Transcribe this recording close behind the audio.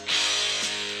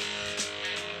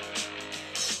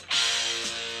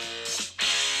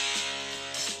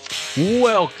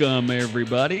Welcome,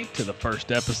 everybody, to the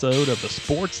first episode of the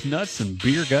Sports Nuts and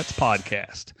Beer Guts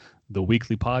podcast, the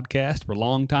weekly podcast where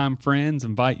longtime friends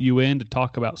invite you in to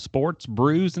talk about sports,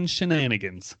 brews, and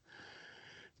shenanigans.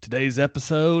 Today's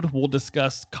episode, we'll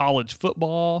discuss college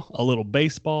football, a little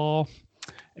baseball,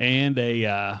 and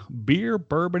a beer,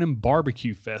 bourbon, and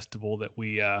barbecue festival that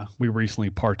we recently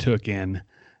partook in.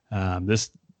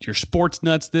 Your Sports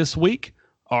Nuts this week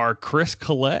are Chris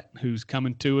Collette, who's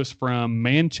coming to us from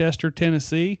Manchester,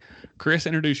 Tennessee. Chris,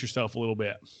 introduce yourself a little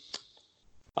bit.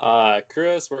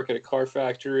 Chris, work at a car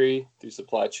factory, do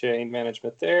supply chain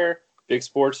management there. Big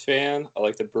sports fan. I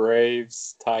like the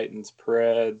Braves, Titans,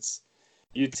 Preds,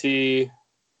 UT,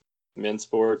 men's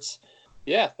sports.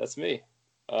 Yeah, that's me.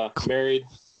 Married,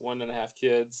 1.5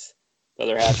 kids. The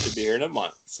other half should be here in a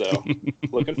month. So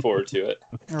looking forward to it.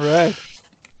 All right.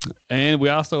 And we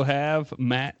also have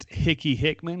Matt Hickey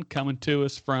Hickman coming to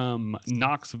us from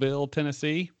Knoxville,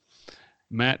 Tennessee.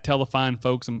 Matt, tell the fine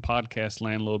folks in podcast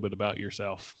land a little bit about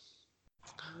yourself.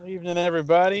 Good evening,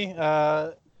 everybody.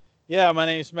 My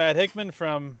name is Matt Hickman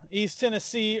from East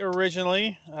Tennessee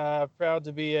originally. Proud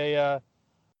to be a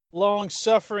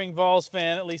long-suffering Vols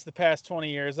fan, at least the past 20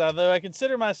 years, although I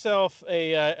consider myself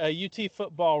a UT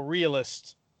football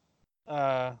realist.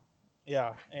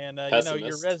 Your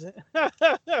resident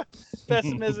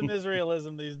pessimism is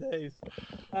realism these days.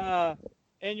 And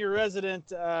your resident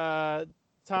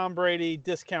Tom Brady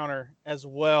discounter as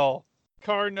well.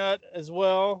 Car nut as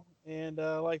well. And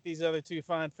like these other two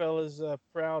fine fellas,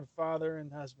 proud father and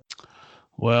husband.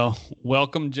 Well,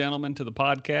 welcome, gentlemen, to the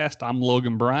podcast. I'm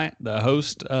Logan Bryant, the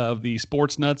host of the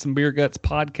Sports Nuts and Beer Guts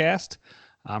podcast.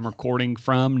 I'm recording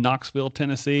from Knoxville,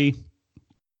 Tennessee.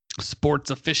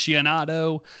 Sports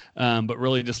aficionado, but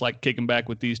really just like kicking back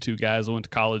with these two guys I went to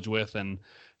college with and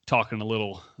talking a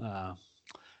little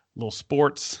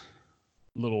sports,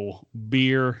 little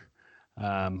beer,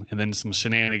 and then some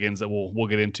shenanigans that we'll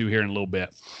get into here in a little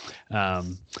bit.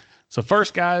 So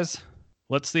first, guys,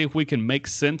 let's see if we can make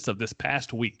sense of this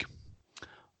past week.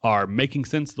 Our Making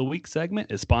Sense of the Week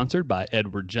segment is sponsored by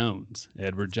Edward Jones.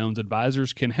 Edward Jones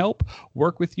Advisors can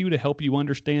work with you to help you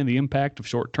understand the impact of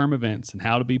short-term events and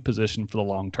how to be positioned for the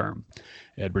long term.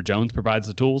 Edward Jones provides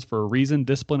the tools for a reasoned,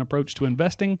 disciplined approach to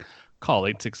investing. Call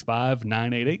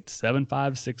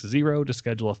 865-988-7560 to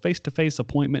schedule a face-to-face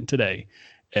appointment today.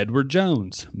 Edward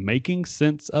Jones, Making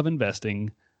Sense of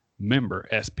Investing, member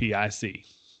SPIC.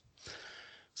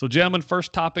 So, gentlemen,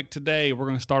 first topic today, we're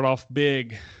going to start off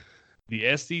big.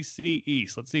 The SEC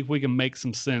East. Let's see if we can make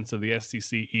some sense of the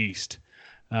SEC East.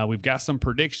 We've got some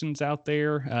predictions out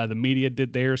there. The media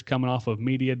did theirs coming off of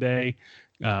Media Day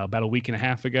about a week and a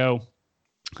half ago.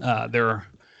 Their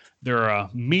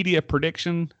media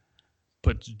prediction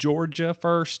puts Georgia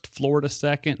first, Florida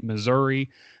second, Missouri,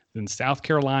 then South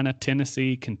Carolina,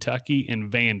 Tennessee, Kentucky,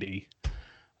 and Vandy.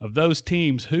 Of those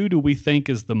teams, who do we think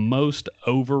is the most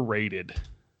overrated?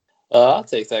 I'll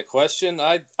take that question.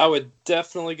 I would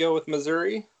definitely go with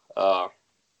Missouri.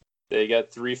 They got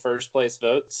 3 first-place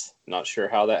votes. Not sure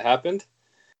how that happened.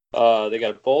 They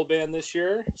got a bowl ban this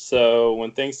year, so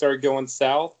when things start going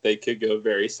south, they could go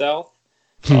very south.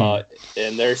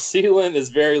 And their ceiling is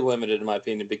very limited, in my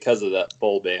opinion, because of that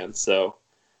bowl ban. So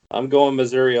I'm going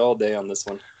Missouri all day on this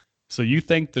one. So you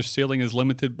think their ceiling is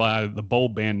limited by the bowl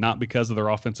ban, not because of their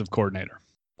offensive coordinator?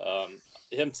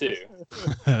 Him too.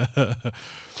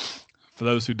 For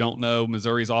those who don't know,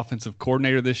 Missouri's offensive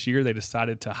coordinator this year, they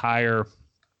decided to hire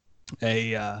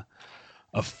a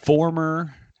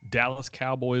former Dallas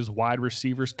Cowboys wide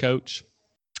receivers coach,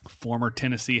 former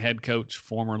Tennessee head coach,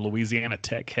 former Louisiana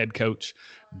Tech head coach,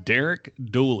 Derek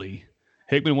Dooley.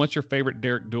 Hickman, what's your favorite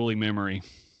Derek Dooley memory?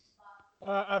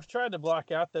 I've tried to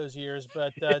block out those years,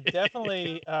 but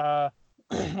definitely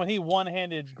when he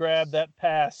one-handed grabbed that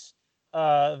pass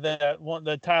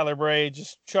that Tyler Bray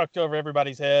just chucked over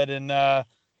everybody's head, and the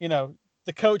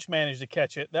coach managed to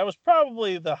catch it. That was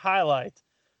probably the highlight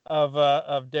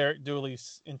of Derek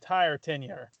Dooley's entire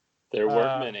tenure. There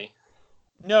weren't many.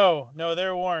 No,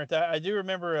 there weren't. I do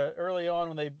remember early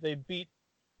on when they beat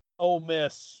Ole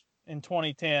Miss in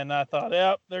 2010. I thought,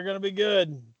 yep, they're going to be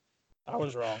good. I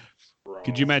was wrong.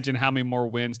 Could you imagine how many more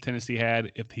wins Tennessee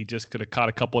had if he just could have caught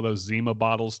a couple of those Zima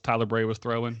bottles Tyler Bray was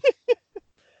throwing?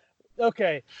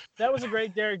 Okay, that was a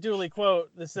great Derek Dooley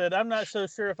quote that said, "I'm not so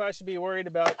sure if I should be worried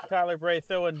about Tyler Bray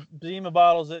throwing Zima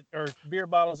bottles or beer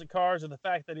bottles at cars, or the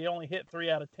fact that he only hit 3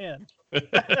 out of 10."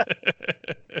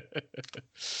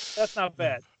 That's not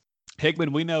bad.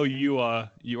 Hickman, we know you are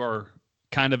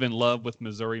kind of in love with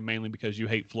Missouri mainly because you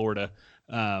hate Florida.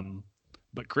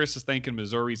 But Chris is thinking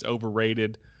Missouri's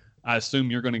overrated. I assume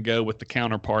you're going to go with the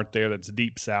counterpart there that's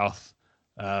deep south,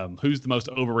 Who's the most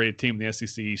overrated team in the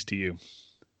SEC East to you?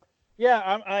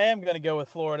 Yeah, I am going to go with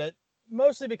Florida,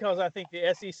 mostly because I think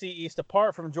the SEC East,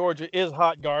 apart from Georgia, is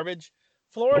hot garbage.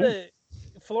 Florida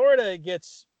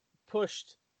gets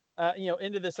pushed,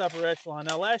 into this upper echelon.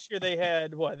 Now, last year they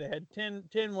had what? They had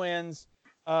 10 wins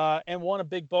and won a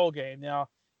big bowl game. Now,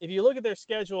 if you look at their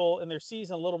schedule and their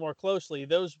season a little more closely,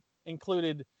 those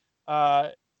included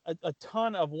a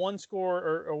ton of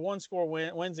one-score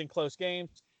wins in close games,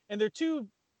 and their two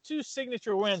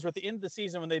signature wins were at the end of the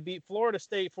season when they beat Florida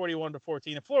State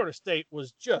 41-14, and Florida State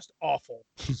was just awful.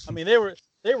 I mean, they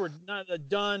were not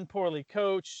done, poorly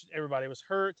coached. Everybody was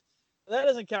hurt. That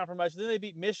doesn't count for much. Then they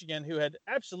beat Michigan, who had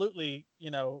absolutely,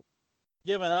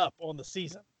 given up on the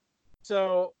season.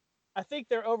 So I think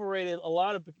they're overrated a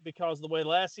lot because of the way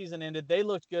last season ended. They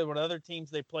looked good when other teams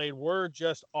they played were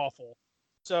just awful.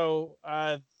 So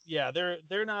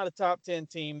they're not a top 10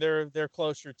 team. They're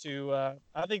closer to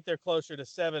I think they're closer to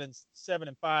 7-5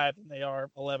 than they are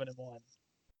 11-1.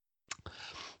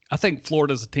 I think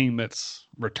Florida's a team that's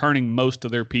returning most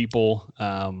of their people.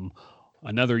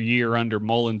 Another year under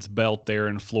Mullen's belt there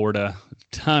in Florida. A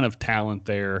ton of talent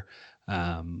there.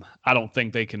 I don't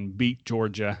think they can beat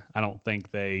Georgia. I don't think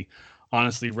they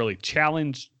honestly really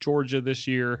challenged Georgia this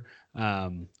year.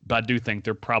 But I do think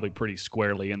they're probably pretty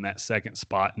squarely in that second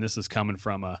spot. And this is coming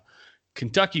from a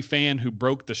Kentucky fan who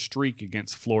broke the streak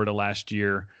against Florida last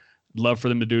year. Love for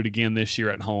them to do it again this year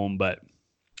at home, but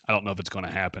I don't know if it's going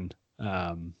to happen.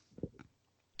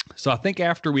 So I think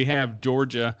after we have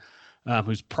Georgia,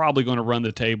 who's probably going to run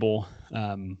the table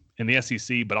in the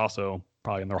SEC, but also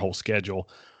probably in their whole schedule,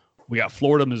 we got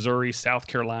Florida, Missouri, South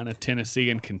Carolina,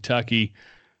 Tennessee, and Kentucky.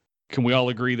 Can we all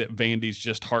agree that Vandy's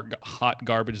just hot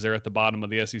garbage there at the bottom of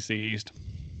the SEC East?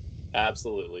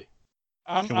 Absolutely.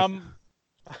 I'm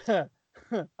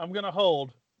going to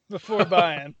hold before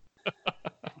buying.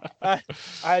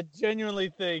 I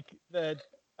genuinely think that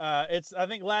I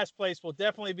think last place will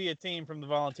definitely be a team from the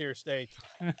Volunteer State.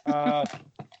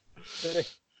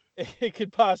 It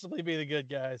could possibly be the good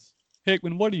guys.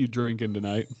 Hickman, what are you drinking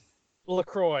tonight?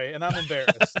 LaCroix, and I'm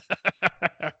embarrassed.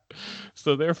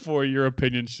 So therefore, your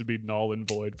opinion should be null and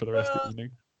void for the rest of the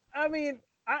evening. I mean,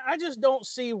 I just don't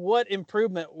see what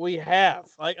improvement we have.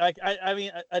 I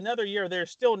mean, another year,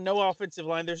 there's still no offensive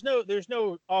line. There's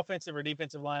no offensive or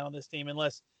defensive line on this team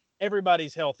unless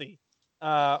everybody's healthy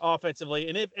offensively.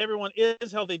 And if everyone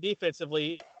is healthy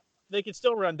defensively, they can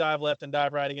still run dive left and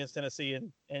dive right against Tennessee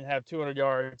and have 200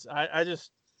 yards. I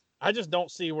just don't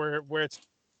see where it's.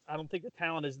 I don't think the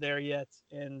talent is there yet.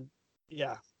 And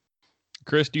yeah.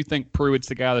 Chris, do you think Pruitt's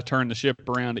the guy that turned the ship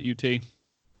around at UT?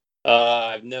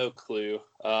 I have no clue.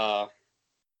 I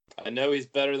know he's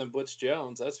better than Butch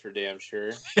Jones. That's for damn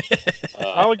sure.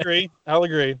 I'll agree. I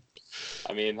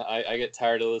mean, I get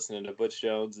tired of listening to Butch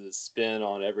Jones' spin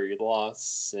on every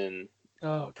loss, and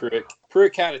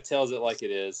Pruitt kind of tells it like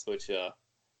it is, which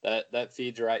that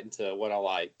feeds right into what I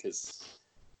like, because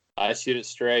I shoot it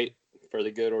straight for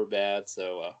the good or bad.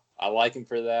 So I like him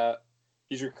for that.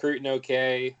 He's recruiting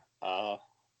okay.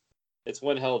 It's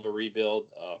one hell of a rebuild.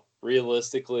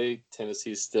 Realistically,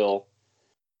 Tennessee's still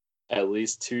at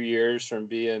least 2 years from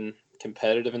being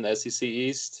competitive in the SEC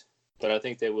East, but I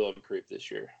think they will improve this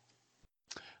year.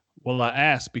 Well, I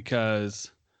asked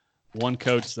because one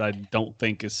coach that I don't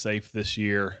think is safe this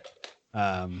year,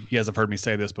 you guys have heard me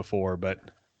say this before,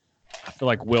 but I feel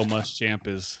like Will Muschamp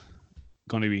is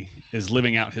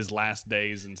living out his last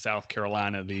days in South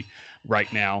Carolina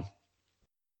right now.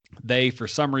 They, for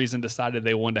some reason, decided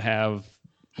they wanted to have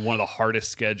one of the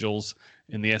hardest schedules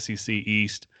in the SEC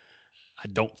East. I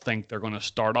don't think they're going to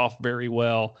start off very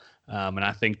well, and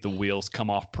I think the wheels come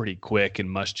off pretty quick and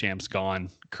Muschamp's gone.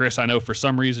 Chris, I know for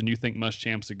some reason you think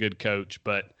Muschamp's a good coach,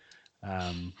 but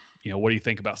what do you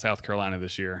think about South Carolina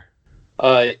this year?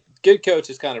 Good coach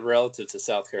is kind of relative to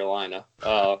South Carolina.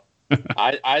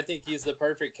 I think he's the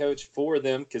perfect coach for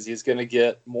them because he's going to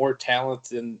get more talent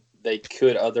than they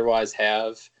could otherwise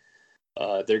have.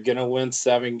 They're going to win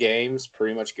 7 games,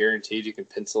 pretty much guaranteed. You can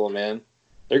pencil them in.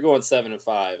 They're going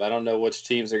 7-5. I don't know which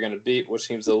teams they're going to beat, which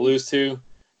teams they'll lose to.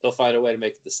 They'll find a way to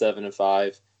make it to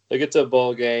 7-5. They'll get to a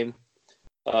bowl game.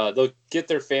 They'll get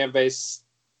their fan base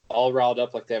all riled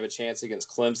up like they have a chance against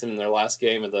Clemson in their last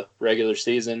game of the regular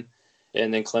season.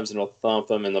 And then Clemson will thump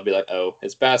them, and they'll be like, oh,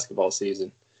 it's basketball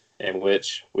season, in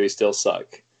which we still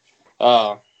suck.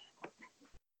 I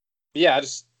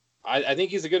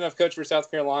think he's a good enough coach for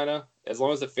South Carolina, as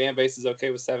long as the fan base is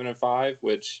okay with 7-5,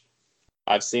 which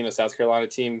I've seen a South Carolina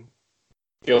team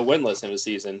go winless in a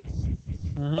season.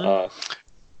 Mm-hmm.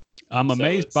 I'm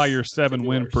amazed by your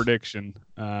 7-win prediction.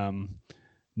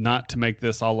 not to make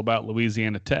this all about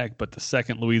Louisiana Tech, but the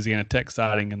second Louisiana Tech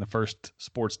sighting in the first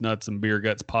Sports Nuts and Beer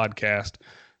Guts podcast,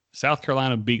 South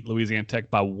Carolina beat Louisiana Tech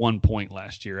by 1 point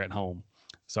last year at home.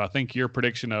 So I think your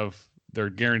prediction of they're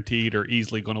guaranteed or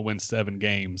easily going to win 7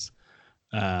 games,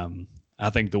 I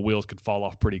think the wheels could fall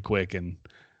off pretty quick and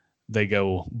they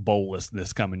go bowlless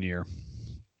this coming year.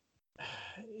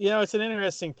 You know, it's an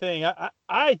interesting thing.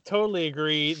 I totally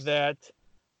agree that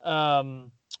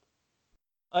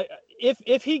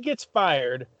if he gets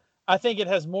fired, I think it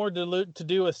has more to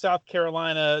do with South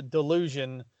Carolina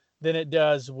delusion than it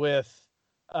does with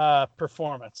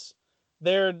performance.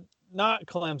 They're not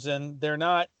Clemson. They're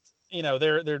not, you know,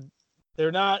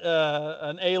 they're not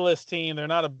an A-list team. They're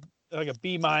not like a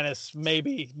B-,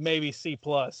 maybe C+.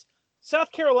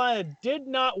 South Carolina did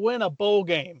not win a bowl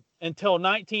game until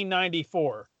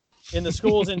 1994 in the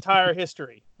school's entire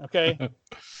history. Okay.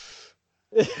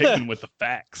 Hitting with the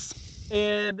facts.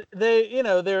 And they, you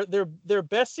know, their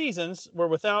best seasons were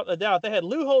without a doubt. They had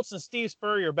Lou Holtz and Steve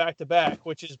Spurrier back to back,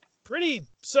 which is pretty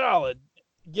solid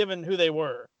given who they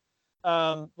were.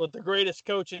 But the greatest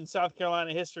coach in South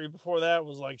Carolina history before that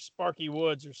was like Sparky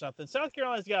Woods or something. South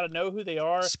Carolina's got to know who they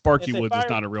are. Sparky Woods is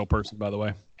not a real person, by the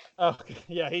way. Oh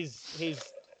yeah, he's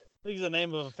the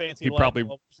name of a fancy. He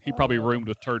probably roomed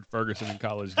with Turd Ferguson in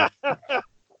college.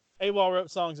 AWOL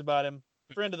wrote songs about him.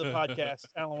 Friend of the podcast,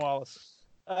 Alan Wallace.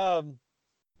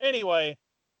 Anyway,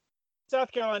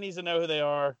 South Carolina needs to know who they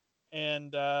are,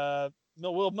 and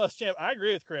Will Muschamp. I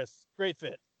agree with Chris. Great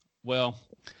fit. Well,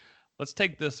 let's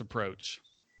take this approach.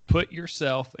 Put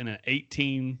yourself in an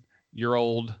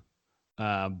 18-year-old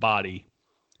body.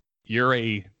 You're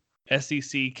a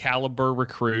SEC caliber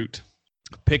recruit.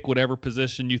 Pick whatever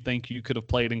position you think you could have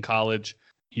played in college.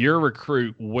 You're a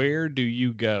recruit. Where do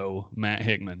you go, Matt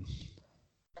Hickman?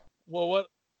 Well,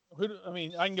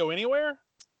 I can go anywhere?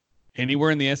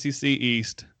 Anywhere in the SEC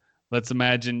East. Let's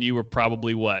imagine you were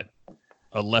probably what?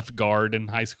 A left guard in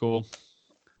high school?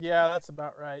 Yeah, that's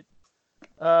about right.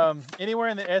 Anywhere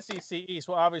in the SEC East.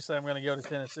 Well, obviously I'm going to go to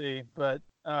Tennessee, but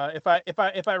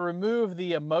if I remove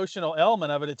the emotional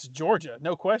element of it, it's Georgia,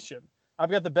 no question.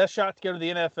 I've got the best shot to go to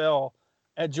the NFL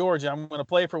at Georgia. I'm going to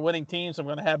play for winning teams. I'm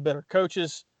going to have better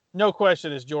coaches. No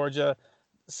question, it's Georgia.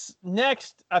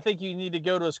 Next, I think you need to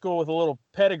go to a school with a little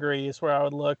pedigree is where I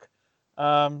would look.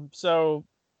 So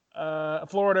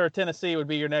Florida or Tennessee would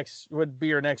be your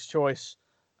next choice.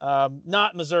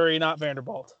 Not Missouri, not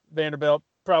Vanderbilt. Vanderbilt,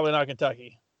 probably not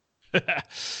Kentucky.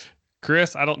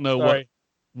 Chris, I don't know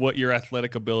what your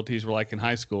athletic abilities were like in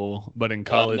high school, but in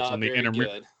college on the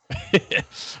intramural.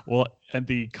 Well, at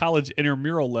the college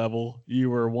intramural level, you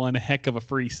were one heck of a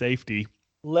free safety.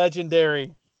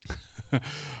 Legendary.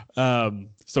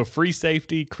 So free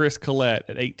safety, Chris Collette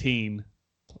at 18.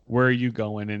 Where are you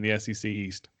going in the SEC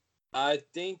East? I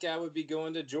think I would be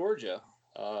going to Georgia.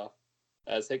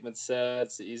 As Hickman said,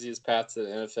 it's the easiest path to the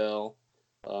NFL.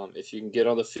 If you can get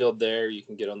on the field there, you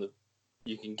can get on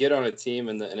a team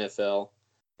in the NFL.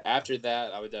 After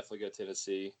that, I would definitely go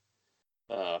Tennessee.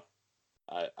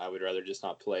 I would rather just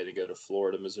not play than go to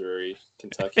Florida, Missouri,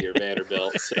 Kentucky, or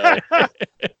Vanderbilt. So,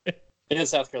 and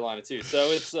South Carolina too.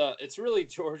 So it's really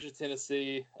Georgia,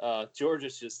 Tennessee.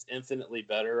 Georgia's just infinitely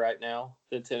better right now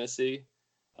than Tennessee.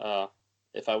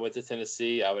 If I went to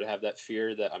Tennessee, I would have that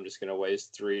fear that I'm just going to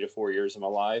waste 3 to 4 years of my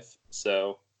life.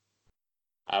 So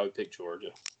I would pick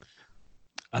Georgia.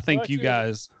 I think you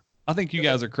guys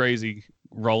are crazy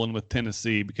rolling with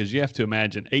Tennessee because you have to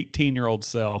imagine 18-year-old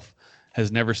self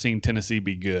has never seen Tennessee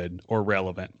be good or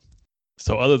relevant.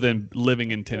 So other than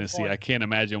living in Tennessee, I can't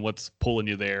imagine what's pulling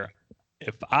you there.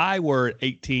 If I were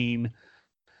 18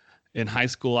 in high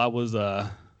school, I was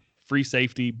a free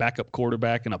safety, backup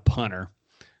quarterback, and a punter.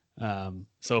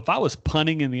 So if I was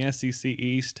punting in the SEC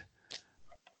East,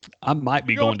 I might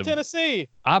be going to Tennessee.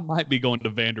 I might be going to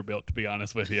Vanderbilt, to be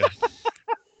honest with you.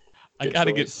 I got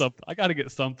to get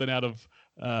something out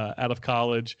of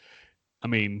college. I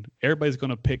mean, everybody's going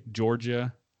to pick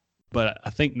Georgia, but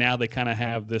I think now they kind of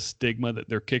have this stigma that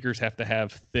their kickers have to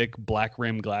have thick black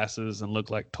rim glasses and look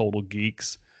like total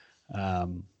geeks.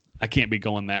 I can't be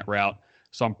going that route.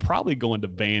 So I'm probably going to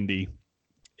Vandy.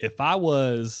 If I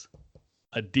was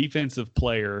a defensive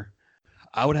player,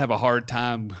 I would have a hard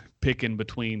time picking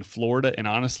between Florida and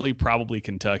honestly probably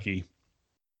Kentucky.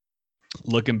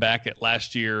 Looking back at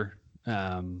last year,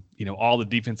 all the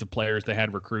defensive players they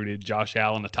had recruited, Josh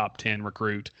Allen, a top 10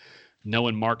 recruit,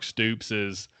 knowing Mark Stoops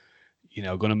is,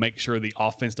 going to make sure the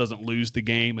offense doesn't lose the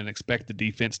game and expect the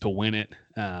defense to win it.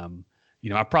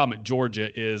 My problem at Georgia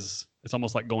is it's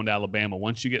almost like going to Alabama.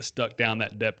 Once you get stuck down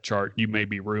that depth chart, you may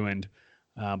be ruined.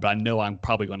 But I know I'm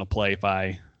probably going to play if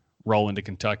I roll into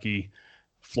Kentucky,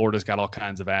 Florida's got all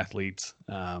kinds of athletes.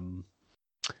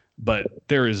 But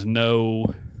there is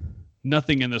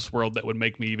nothing in this world that would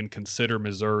make me even consider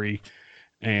Missouri.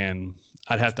 And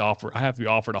I have to be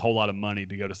offered a whole lot of money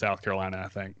to go to South Carolina, I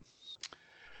think.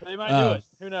 They might do it.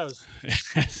 Who knows?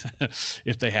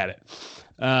 If they had it.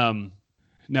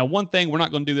 Now, one thing, we're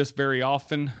not going to do this very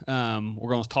often. We're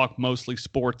going to talk mostly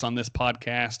sports on this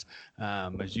podcast.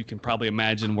 As you can probably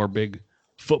imagine, we're big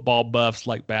football buffs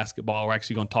like basketball. We're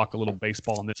actually going to talk a little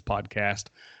baseball on this podcast.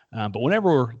 But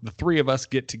whenever the three of us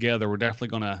get together, we're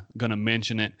definitely going to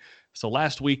mention it. So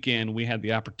last weekend, we had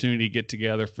the opportunity to get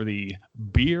together for the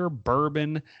Beer,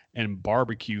 Bourbon, and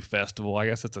Barbecue Festival. I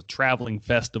guess it's a traveling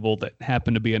festival that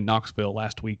happened to be in Knoxville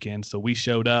last weekend. So we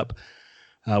showed up.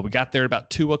 We got there about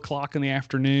 2:00 in the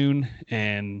afternoon,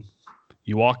 and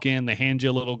you walk in, they hand you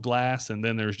a little glass, and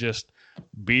then there's just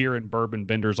beer and bourbon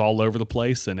vendors all over the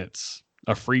place, and it's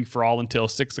a free-for-all until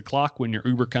 6:00 when your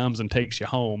Uber comes and takes you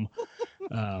home.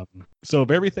 So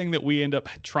of everything that we end up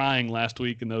trying last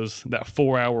week in that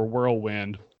 4-hour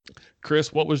whirlwind,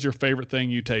 Chris, what was your favorite thing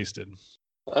you tasted?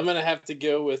 I'm going to have to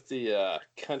go with the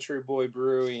Country Boy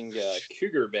Brewing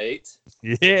Cougar Bait.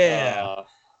 Yeah.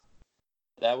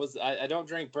 That was, I don't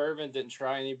drink bourbon, didn't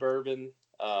try any bourbon.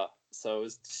 So it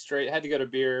was straight, had to go to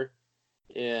beer.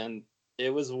 And it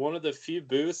was one of the few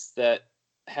booths that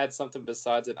had something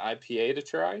besides an IPA to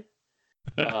try.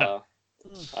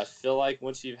 I feel like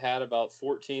once you've had about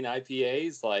 14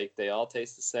 IPAs, like they all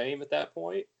taste the same at that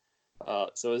point.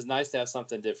 So it was nice to have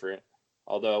something different.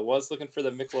 Although I was looking for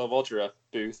the Michelob Ultra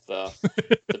booth to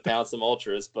pound some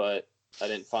Ultras, but I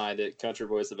didn't find it. Country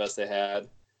Boy's the best they had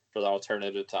for the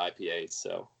alternative to IPAs.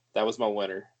 So that was my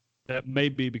winner. That may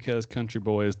be because Country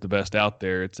Boy is the best out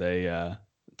there. It's a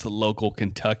local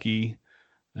Kentucky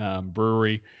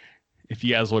brewery. If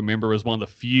you guys will remember, it was one of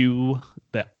the few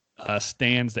that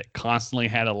stands that constantly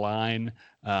had a line.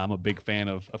 I'm a big fan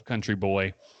of Country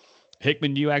Boy.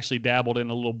 Hickman, you actually dabbled in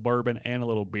a little bourbon and a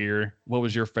little beer. What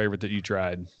was your favorite that you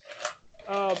tried?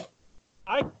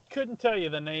 I couldn't tell you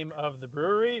the name of the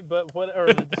brewery,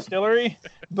 or the distillery,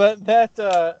 but that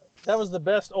was the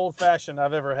best old fashioned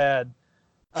I've ever had.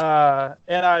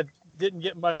 And I didn't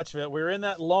get much of it. We were in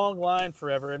that long line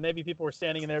forever, and maybe people were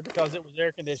standing in there because it was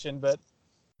air conditioned,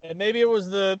 and maybe it was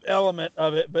the element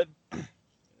of it, but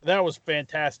that was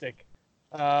fantastic.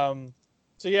 So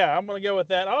yeah, I'm going to go with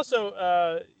that.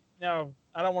 Also, now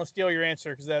I don't want to steal your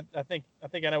answer because I think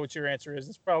I know what your answer is.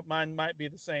 It's probably mine might be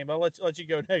the same. I'll let you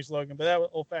go next, Logan. But that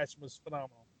old fashioned was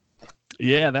phenomenal.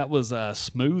 Yeah, that was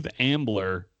Smooth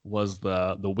Ambler was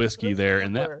the whiskey there,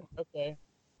 and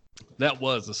that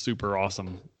was a super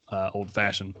awesome old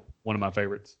fashioned. One of my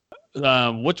favorites.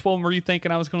 Which one were you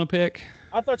thinking I was going to pick?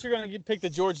 I thought you were going to pick the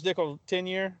George Dickel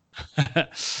 10-year.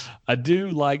 I do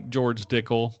like George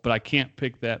Dickel, but I can't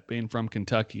pick that being from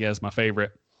Kentucky as my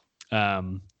favorite.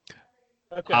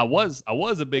 Okay. I was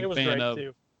a big fan of.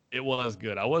 Too. It was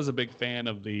good. I was a big fan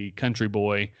of the Country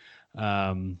Boy.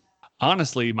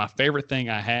 Honestly, my favorite thing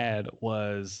I had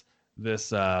was this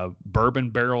bourbon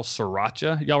barrel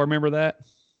sriracha. Y'all remember that?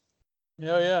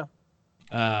 Oh yeah.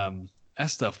 That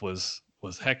stuff was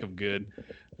heck of good.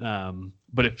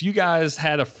 But if you guys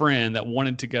had a friend that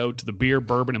wanted to go to the Beer,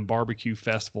 Bourbon, and Barbecue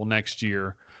Festival next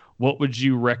year, what would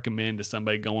you recommend to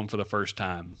somebody going for the first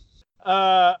time?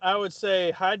 I would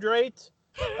say hydrate.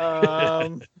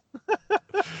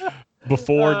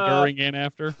 Before, during, and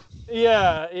after?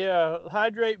 Yeah.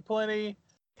 Hydrate plenty.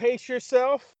 Pace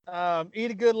yourself.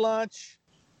 Eat a good lunch.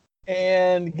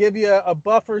 And give you a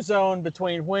buffer zone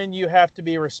between when you have to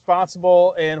be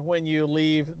responsible and when you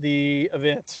leave the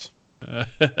event. I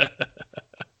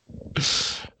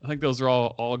think those are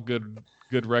all good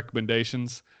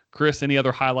recommendations. Chris, any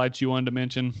other highlights you wanted to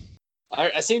mention?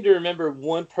 I seem to remember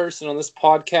one person on this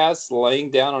podcast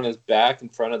laying down on his back in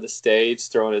front of the stage,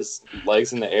 throwing his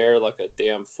legs in the air like a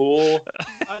damn fool.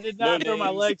 I did not throw my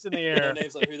legs in the air. No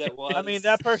names like who that was. I mean,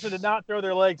 that person did not throw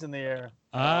their legs in the air.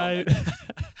 I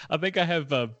think I have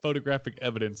photographic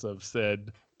evidence of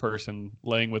said person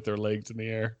laying with their legs in the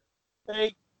air.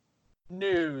 Fake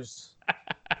news.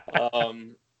 That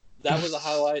was a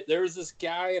highlight. There was this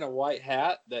guy in a white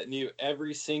hat that knew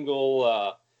every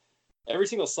single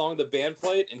song the band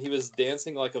played, and he was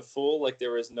dancing like a fool, like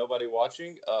there was nobody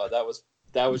watching. That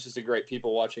was just a great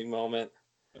people watching moment.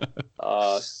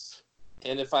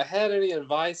 And if I had any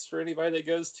advice for anybody that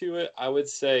goes to it, I would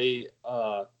say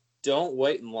don't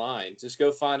wait in line. Just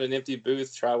go find an empty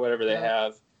booth, try whatever they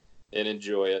have, and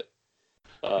enjoy it.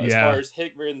 As far as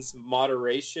Hickman's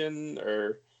moderation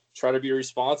or try to be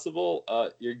responsible,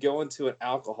 you're going to an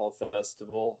alcohol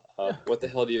festival. What the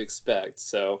hell do you expect?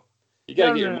 So you got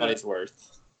to get your money's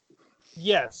worth.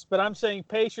 Yes, but I'm saying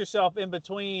pace yourself in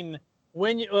between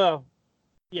when you.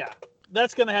 Yeah,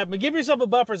 that's going to happen. But give yourself a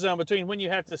buffer zone between when you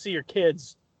have to see your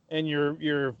kids and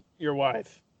your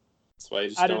wife. That's why you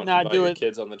just I did don't not invite do your it.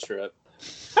 kids on the trip.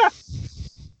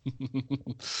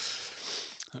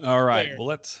 All right. Fair.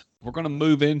 Well, we're going to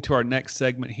move into our next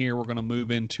segment here. We're going to move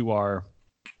into our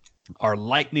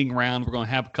lightning round. We're going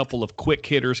to have a couple of quick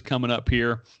hitters coming up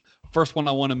here. First one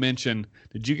I want to mention,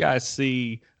 did you guys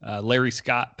see Larry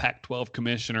Scott, Pac-12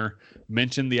 commissioner,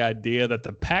 mention the idea that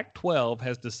the Pac-12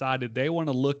 has decided they want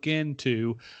to look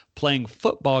into playing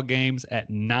football games at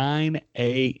 9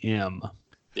 a.m.?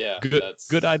 Yeah,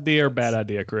 Good idea or bad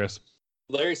idea, Chris?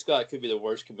 Larry Scott could be the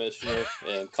worst commissioner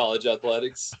in college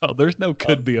athletics. Oh, there's no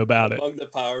could be about it. Among the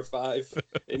Power Five,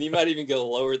 and you might even go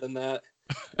lower than that.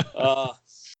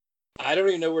 I don't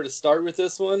even know where to start with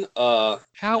this one.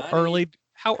 How early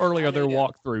are there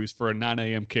walkthroughs for a 9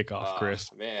 a.m. kickoff,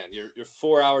 Chris? Man, you're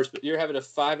 4 hours, but you're having a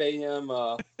 5 a.m.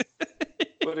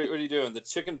 What are you doing? The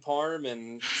chicken parm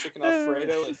and chicken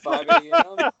Alfredo at 5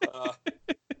 a.m.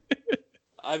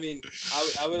 I mean,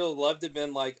 I would have loved to have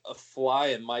been like a fly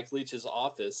in Mike Leach's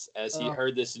office as he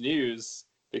heard this news,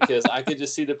 because I could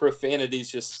just see the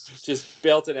profanities just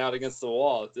belting out against the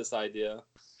wall at this idea.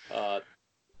 I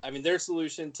mean, their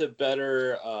solution to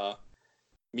better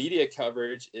media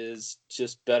coverage is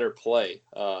just better play.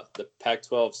 The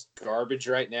Pac-12's garbage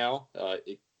right now.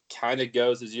 It kind of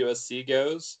goes as USC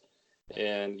goes,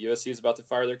 and USC is about to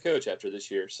fire their coach after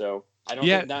this year. So I don't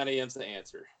think 9 a.m. is the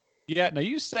answer. Yeah, now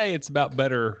you say it's about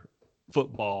better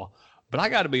football, but I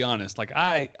got to be honest. Like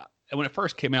when it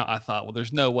first came out, I thought, well,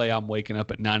 there's no way I'm waking up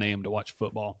at 9 a.m. to watch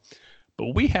football.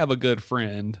 But we have a good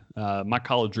friend. My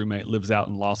college roommate lives out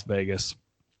in Las Vegas.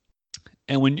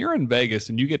 And when you're in Vegas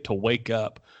and you get to wake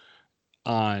up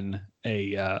on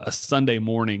a Sunday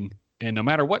morning, and no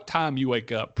matter what time you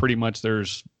wake up, pretty much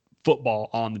there's football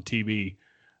on the TV.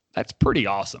 That's pretty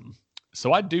awesome.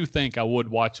 So I do think I would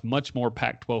watch much more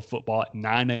Pac-12 football at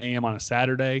 9 a.m. on a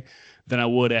Saturday than I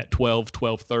would at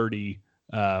 12:30,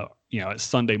 at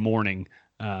Sunday morning,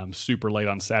 super late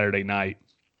on Saturday night.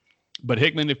 But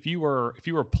Hickman, if you were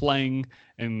playing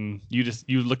and you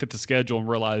looked at the schedule and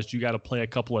realized you got to play a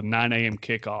couple of 9 a.m.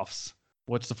 kickoffs,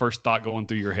 what's the first thought going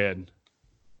through your head?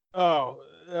 Oh,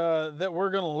 that we're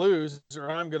gonna lose or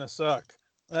I'm gonna suck.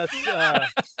 That's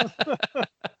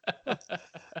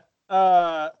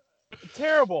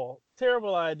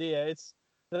terrible idea. It's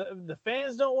the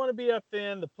fans don't want to be up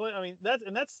then. The play. I mean,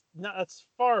 that's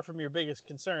far from your biggest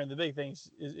concern. The big thing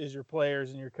is your players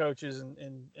and your coaches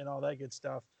and all that good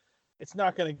stuff. It's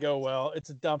not going to go well. It's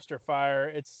a dumpster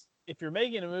fire. If you're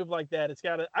making a move like that, it's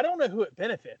got to. I don't know who it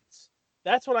benefits.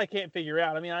 That's what I can't figure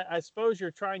out. I mean, I suppose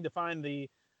you're trying to find the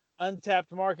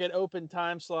untapped market, open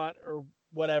time slot, or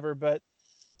whatever, but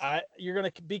you're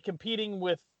going to be competing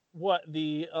with what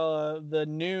the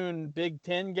noon Big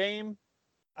Ten game.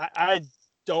 I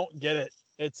don't get it.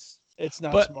 It's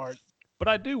not smart. But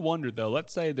I do wonder though.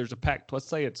 Let's say there's a pack. Let's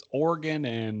say it's Oregon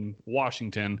and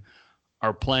Washington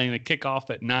are playing the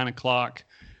kickoff at 9 o'clock.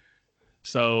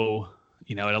 So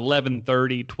at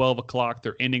 11:30, 12 o'clock,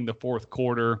 they're ending the fourth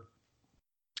quarter.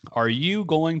 Are you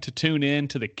going to tune in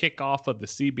to the kickoff of the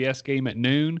CBS game at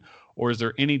noon, or is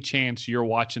there any chance you're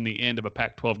watching the end of a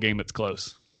Pac-12 game that's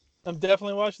close? I'm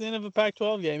definitely watching the end of a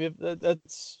Pac-12 game. If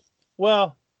that's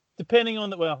depending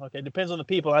on depends on the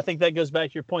people. I think that goes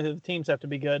back to your point that the teams have to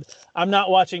be good. I'm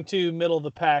not watching two middle of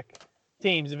the pack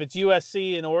teams. If it's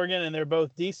USC and Oregon and they're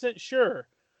both decent, sure,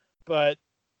 but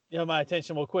my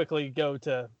attention will quickly go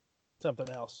to something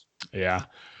else. Yeah.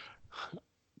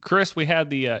 Chris, we had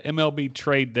the MLB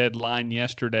trade deadline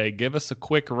yesterday. Give us a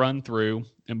quick run through,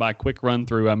 and by quick run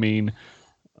through, I mean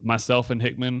myself and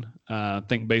Hickman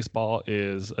think baseball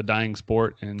is a dying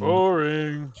sport. And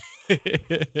boring.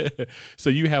 So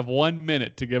you have 1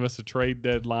 minute to give us a trade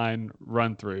deadline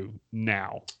run through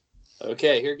now.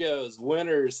 Okay, here goes.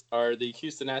 Winners are the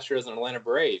Houston Astros and Atlanta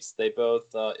Braves. They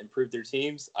both improved their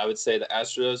teams. I would say the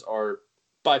Astros are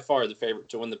by far the favorite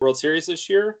to win the World Series this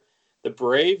year. The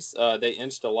Braves, they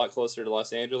inched a lot closer to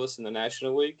Los Angeles in the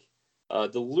National League.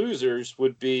 The losers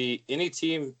would be any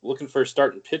team looking for a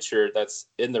starting pitcher that's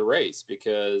in the race,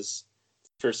 because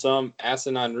for some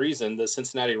asinine reason, the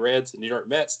Cincinnati Reds and New York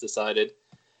Mets decided,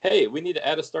 hey, we need to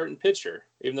add a starting pitcher,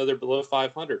 even though they're below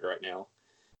 500 right now.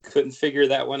 Couldn't figure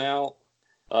that one out.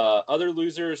 Other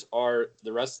losers are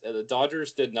the rest. The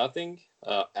Dodgers did nothing,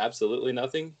 absolutely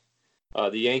nothing.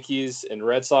 The Yankees and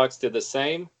Red Sox did the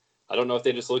same. I don't know if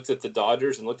they just looked at the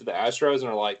Dodgers and looked at the Astros and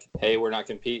are like, hey, we're not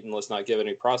competing. Let's not give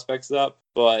any prospects up.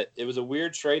 But it was a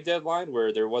weird trade deadline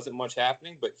where there wasn't much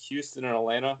happening. But Houston and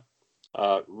Atlanta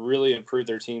really improved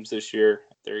their teams this year.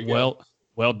 There you go.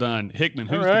 Well done, Hickman.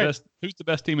 Who's right. the best? Who's the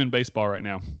best team in baseball right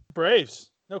now?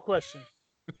 Braves, no question.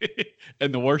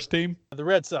 And the worst team? The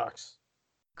Red Sox.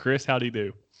 Chris, how'd he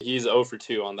do? He's 0 for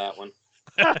 2 on that one.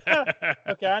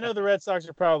 Okay, I know the Red Sox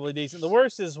are probably decent. The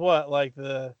worst is what? Like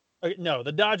the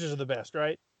Dodgers are the best,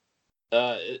 right?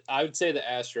 I would say the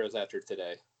Astros after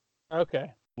today.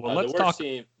 Okay. Well, the worst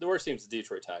team. The worst team is the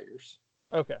Detroit Tigers.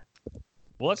 Okay.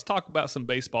 Well, let's talk about some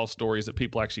baseball stories that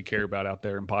people actually care about out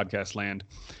there in podcast land.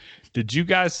 Did you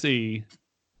guys see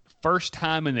first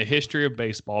time in the history of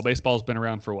baseball? Baseball's been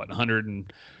around for what,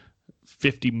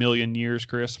 150 million years,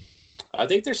 Chris? I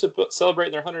think they're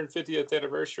celebrating their 150th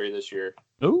anniversary this year.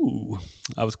 Ooh,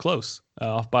 I was close,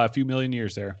 off by a few million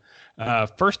years there.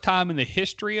 First time in the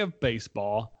history of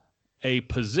baseball, a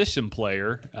position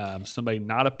player, somebody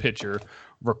not a pitcher,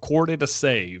 recorded a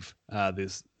save.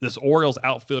 This Orioles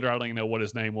outfielder, I don't even know what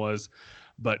his name was,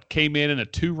 but came in a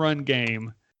 2-run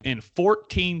game and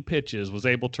 14 pitches was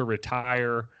able to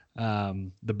retire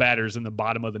the batters in the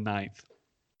bottom of the ninth.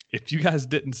 If you guys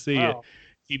didn't see it,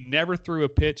 he never threw a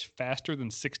pitch faster than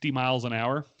 60 miles an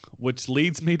hour, which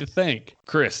leads me to think,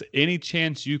 Chris, any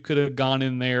chance you could have gone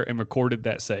in there and recorded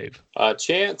that save?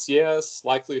 Chance, yes.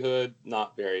 Likelihood,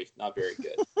 not very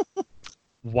good.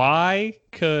 Why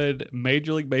could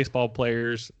Major League Baseball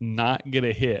players not get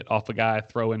a hit off a guy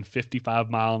throwing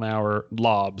 55-mile-an-hour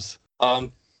lobs?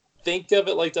 Think of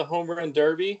it like the home run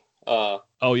derby.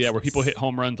 Where people hit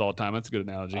home runs all the time. That's a good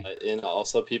analogy. And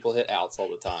also people hit outs all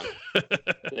the time.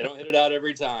 They don't hit it out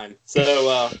every time.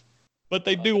 So, but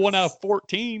they do 1 out of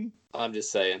 14. I'm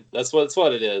just saying that's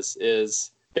what it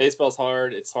is baseball's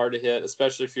hard. It's hard to hit,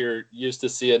 especially if you're used to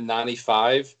seeing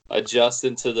 95 adjust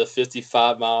into the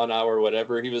 55 mile an hour,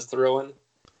 whatever he was throwing.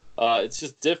 It's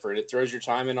just different. It throws your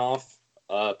timing off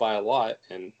by a lot.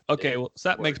 And so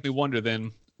that makes me wonder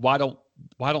then, why don't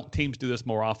teams do this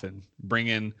more often? Bring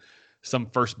in some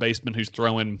first baseman who's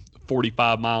throwing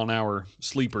 45-mile-an-hour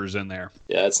sleepers in there.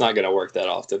 Yeah, it's not going to work that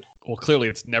often. Well, clearly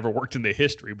it's never worked in the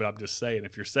history, but I'm just saying,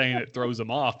 if you're saying it throws them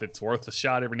off, it's worth a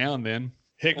shot every now and then.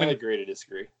 Hickman, I agree to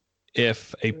disagree.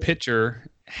 If a pitcher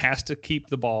has to keep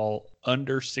the ball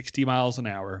under 60 miles an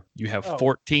hour, you have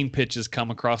 14 pitches come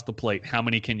across the plate. How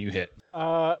many can you hit?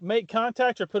 Make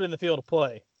contact or put in the field of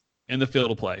play? In the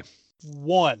field of play.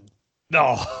 1.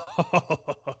 No.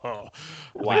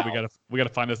 Wow. We gotta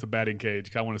find us a batting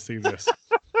cage. I want to see this.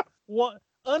 One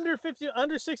under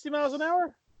 60 miles an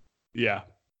hour? Yeah.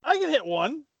 I can hit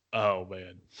 1. Oh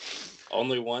man.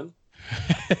 Only 1?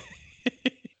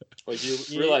 Like you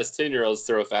realize 10-year-olds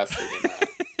throw faster than that.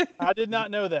 I did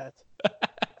not know that.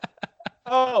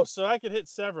 So I could hit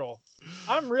several.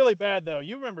 I'm really bad though.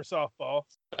 You remember softball?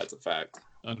 That's a fact.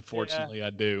 Unfortunately,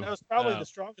 I do. That was probably the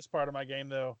strongest part of my game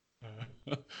though.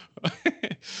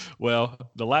 Well,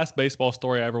 the last baseball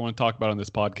story I ever want to talk about on this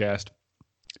podcast.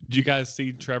 Did you guys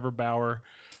see Trevor Bauer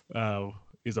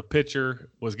is a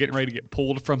pitcher, was getting ready to get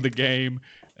pulled from the game,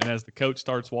 and as the coach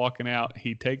starts walking out,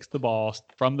 he takes the ball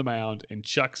from the mound and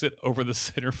chucks it over the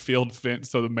center field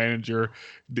fence so the manager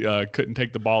couldn't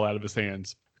take the ball out of his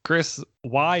hands. Chris,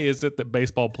 why is it that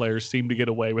baseball players seem to get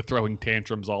away with throwing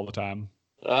tantrums all the time?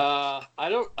 I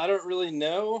don't really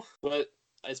know, but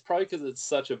it's probably because it's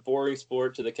such a boring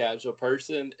sport to the casual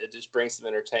person. It just brings some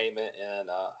entertainment and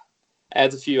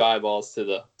adds a few eyeballs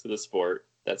to the sport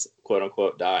that's quote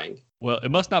unquote dying. Well,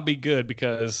 it must not be good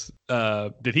because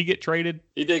did he get traded?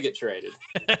 He did get traded,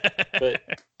 but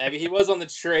I mean he was on the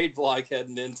trade block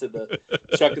heading into the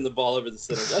chucking the ball over the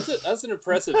center. That's an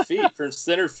impressive feat from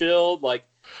center field. Like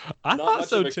I not thought much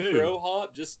so of a too. Crow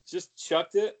hop, just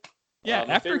chucked it.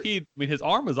 Yeah, his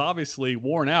arm was obviously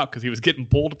worn out because he was getting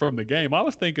pulled from the game. I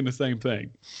was thinking the same thing.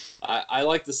 I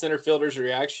like the center fielder's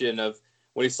reaction of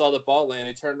when he saw the ball land,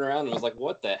 he turned around and was like,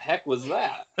 what the heck was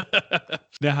that?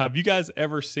 Now, have you guys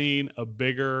ever seen a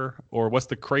bigger, or what's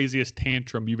the craziest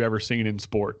tantrum you've ever seen in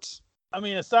sports? I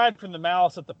mean, aside from the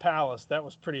Malice at the Palace, that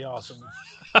was pretty awesome.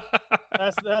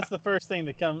 That's the first thing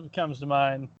that comes to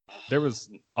mind.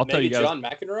 I'll tell you guys. John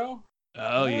McEnroe?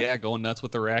 Oh yeah, going nuts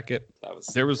with the racket.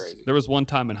 There was one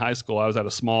time in high school I was at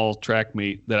a small track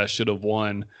meet that I should have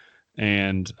won,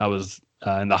 and I was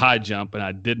in the high jump, and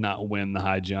I did not win the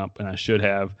high jump, and I should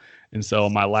have. And so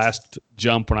my last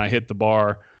jump, when I hit the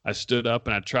bar, I stood up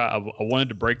and I wanted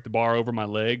to break the bar over my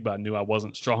leg, but I knew I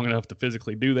wasn't strong enough to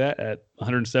physically do that at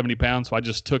 170 pounds. So I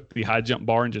just took the high jump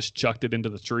bar and just chucked it into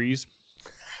the trees.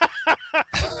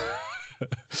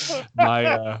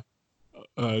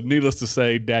 Needless to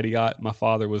say, my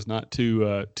father was not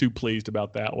too pleased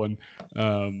about that one.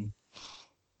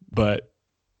 But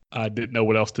I didn't know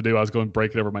what else to do. I was going to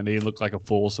break it over my knee and look like a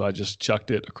fool, so I just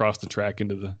chucked it across the track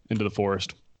into the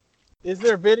forest. Is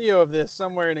there video of this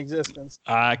somewhere in existence?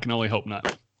 I can only hope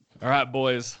not. All right,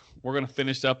 boys, we're going to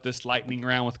finish up this lightning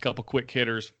round with a couple quick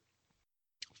hitters.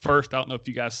 First, I don't know if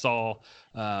you guys saw,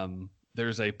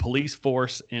 there's a police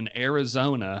force in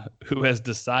Arizona who has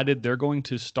decided they're going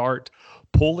to start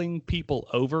pulling people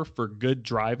over for good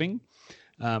driving.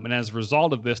 And as a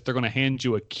result of this, they're going to hand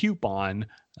you a coupon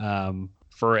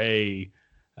for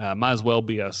might as well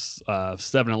be a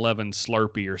 7-Eleven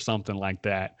Slurpee or something like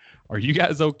that. Are you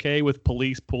guys okay with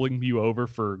police pulling you over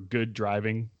for good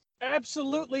driving?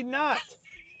 Absolutely not.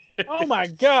 Oh my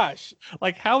gosh.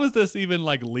 Like, how is this even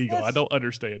like legal? I don't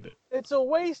understand it. It's a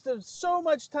waste of so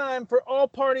much time for all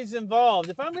parties involved.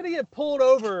 If I'm going to get pulled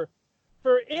over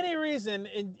for any reason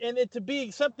and it to be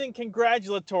something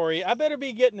congratulatory, I better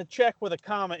be getting a check with a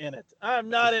comma in it. I'm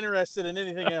not interested in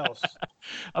anything else.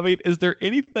 I mean, is there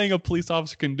anything a police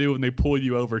officer can do when they pull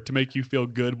you over to make you feel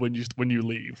good when you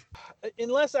leave?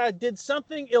 Unless I did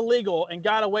something illegal and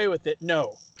got away with it,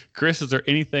 no. Chris, is there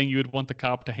anything you would want the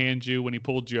cop to hand you when he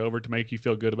pulled you over to make you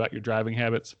feel good about your driving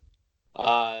habits?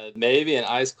 Maybe an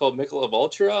ice cold Michelob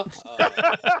Ultra.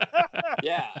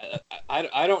 Yeah,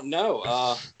 I don't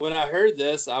know. When I heard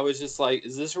this, I was just like,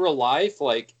 is this real life?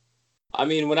 Like, I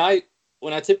mean, when I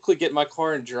typically get in my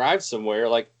car and drive somewhere,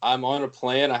 like I'm on a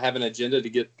plan, I have an agenda to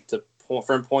get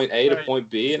from point A to point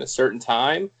B in a certain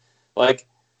time. Like,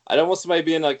 I don't want somebody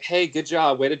being like, hey, good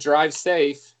job, way to drive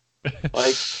safe.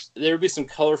 Like, there would be some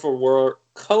colorful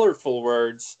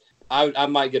words. I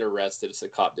might get arrested if a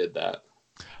cop did that.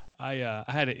 I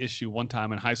had an issue one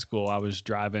time in high school. I was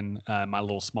driving my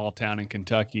little small town in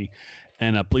Kentucky,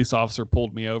 and a police officer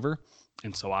pulled me over.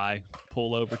 And so I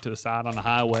pull over to the side on the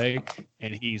highway,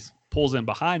 and he pulls in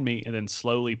behind me and then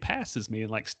slowly passes me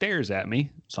and like stares at me.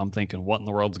 So I'm thinking, what in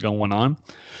the world's going on?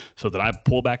 So then I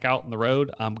pull back out on the road.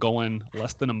 I'm going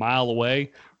less than a mile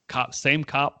away. Same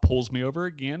cop pulls me over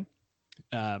again,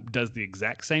 does the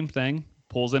exact same thing,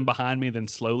 pulls in behind me, then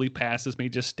slowly passes me,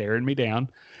 just staring me down.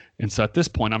 And so at this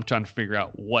point, I'm trying to figure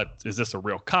out, is this a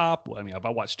real cop? I mean, have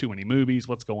I watched too many movies?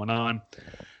 What's going on?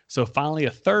 So finally,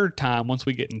 a third time, once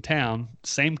we get in town,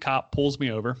 same cop pulls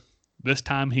me over. This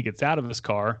time he gets out of his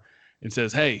car and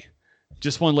says, hey,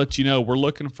 just want to let you know, we're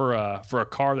looking for a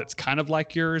car that's kind of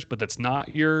like yours, but that's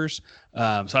not yours. So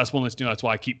I just want to let you know, that's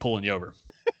why I keep pulling you over.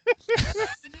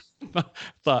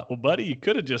 Thought, well, buddy, you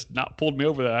could have just not pulled me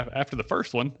over after the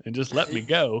first one and just let me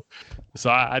go. So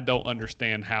I don't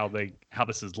understand how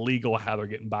this is legal, how they're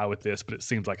getting by with this, but it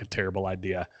seems like a terrible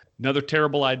idea. Another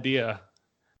terrible idea.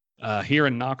 Here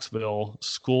in Knoxville,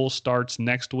 school starts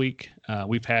next week.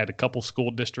 We've had a couple school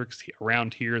districts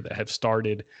around here that have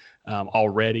started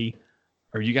already.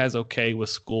 Are you guys okay with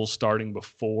school starting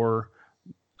before?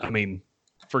 I mean,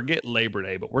 forget Labor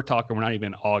Day, but we're not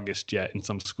even in August yet, and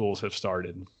some schools have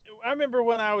started. I remember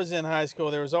when I was in high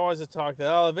school, there was always a talk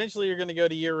that, eventually you're going to go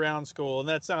to year-round school. And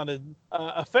that sounded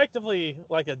effectively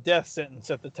like a death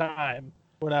sentence at the time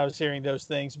when I was hearing those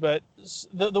things. But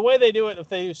the way they do it, if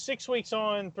they do 6 weeks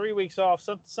on, 3 weeks off,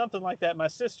 something like that, my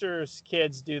sister's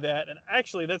kids do that. And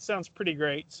actually, that sounds pretty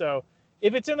great. So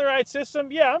if it's in the right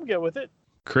system, yeah, I'm good with it.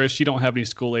 Chris, you don't have any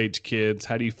school-age kids.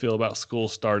 How do you feel about school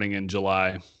starting in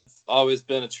July? Always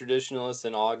been a traditionalist,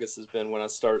 and August has been when I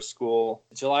start school.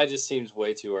 July just seems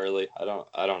way too early. I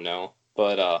don't know,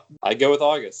 but I go with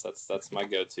August. That's my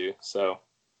go-to. So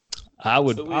I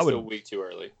would a week too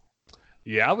early.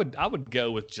 Yeah, I would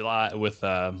go with July with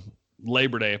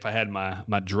Labor Day if I had my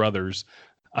druthers.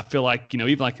 I feel like,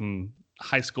 even like in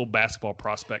high school basketball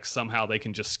prospects, somehow they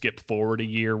can just skip forward a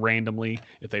year randomly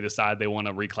if they decide they want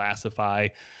to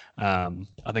reclassify.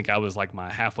 I think I was like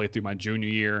halfway through my junior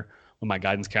year when my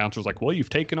guidance counselor was like, well, you've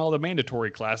taken all the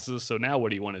mandatory classes, so now what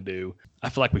do you want to do?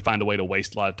 I feel like we find a way to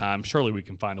waste a lot of time. Surely we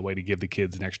can find a way to give the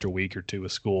kids an extra week or two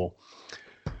of school.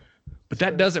 But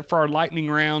that does it for our lightning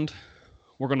round.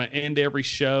 We're going to end every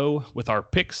show with our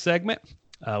pick segment.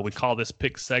 We call this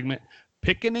pick segment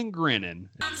Picking and Grinning.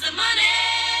 Comes the money.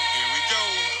 Here we go.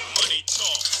 Money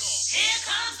talk. Here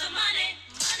comes the money.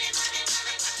 Money.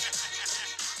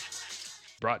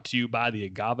 Brought to you by the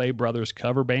Agave Brothers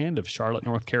cover band of Charlotte,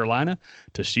 North Carolina.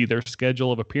 To see their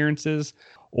schedule of appearances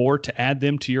or to add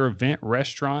them to your event,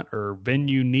 restaurant, or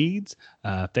venue needs.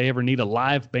 If they ever need a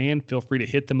live band, feel free to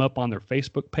hit them up on their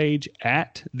Facebook page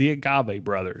at the Agave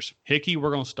Brothers. Hickey,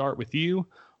 we're going to start with you.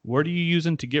 What are you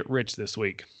using to get rich this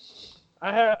week?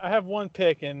 I have one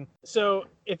pick, and so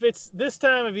if it's this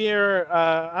time of year,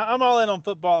 I'm all in on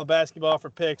football and basketball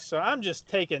for picks, so I'm just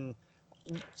taking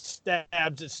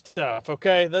stabs at stuff,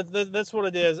 okay? That's what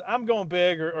it is. I'm going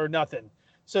big or nothing.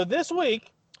 So this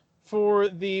week, for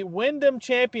the Wyndham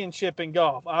Championship in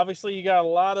golf, obviously you got a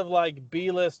lot of like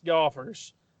B-list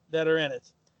golfers that are in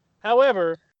it.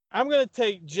 However, I'm going to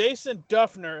take Jason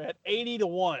Duffner at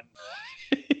 80-1.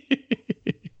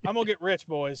 I'm going to get rich,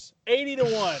 boys.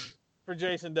 80-1 for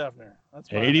Jason Duffner. That's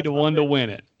 80-1 to win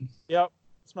it. Yep,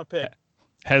 that's my pick.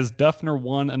 Has Duffner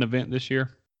won an event this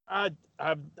year? I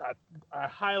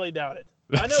highly doubt it.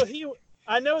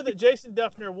 I know that Jason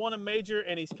Duffner won a major,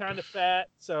 and he's kind of fat,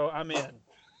 so I'm in.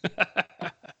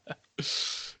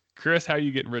 Chris, how are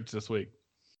you getting rich this week?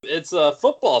 It's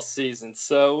football season,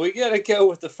 so we got to go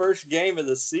with the first game of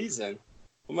the season.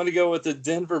 I'm going to go with the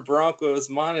Denver Broncos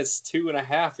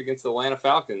 -2.5 against the Atlanta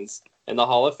Falcons in the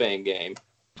Hall of Fame game.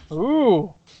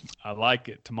 Ooh. I like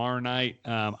it. Tomorrow night,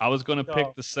 I was going to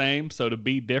pick the same, so to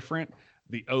be different,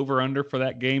 the over-under for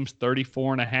that game's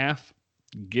 34.5.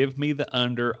 Give me the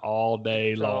under all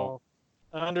day long.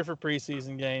 Under for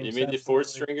preseason games. You mean the fourth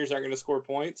stringers aren't going to score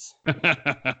points?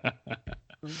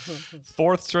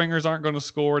 Fourth stringers aren't going to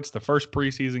score. It's the first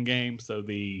preseason game, so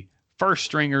the first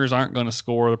stringers aren't going to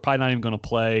score. They're probably not even going to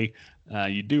play.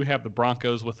 You do have the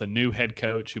Broncos with a new head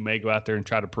coach who may go out there and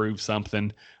try to prove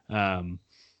something.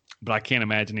 But I can't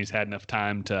imagine he's had enough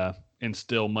time to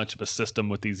instill much of a system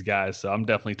with these guys. So I'm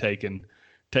definitely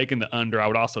taking the under. I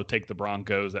would also take the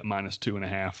Broncos at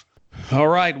 -2.5. All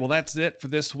right. Well, that's it for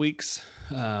this week's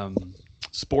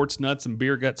Sports Nuts and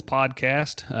Beer Guts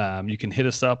podcast. You can hit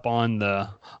us up on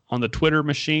the Twitter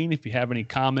machine if you have any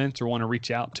comments or want to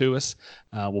reach out to us.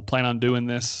 We'll plan on doing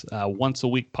this once a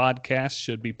week podcast.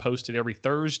 Should be posted every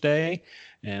Thursday,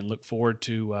 and look forward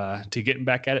to getting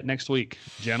back at it next week.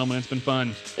 Gentlemen, it's been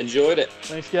fun. Enjoyed it.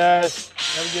 Thanks, guys.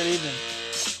 Have a good evening.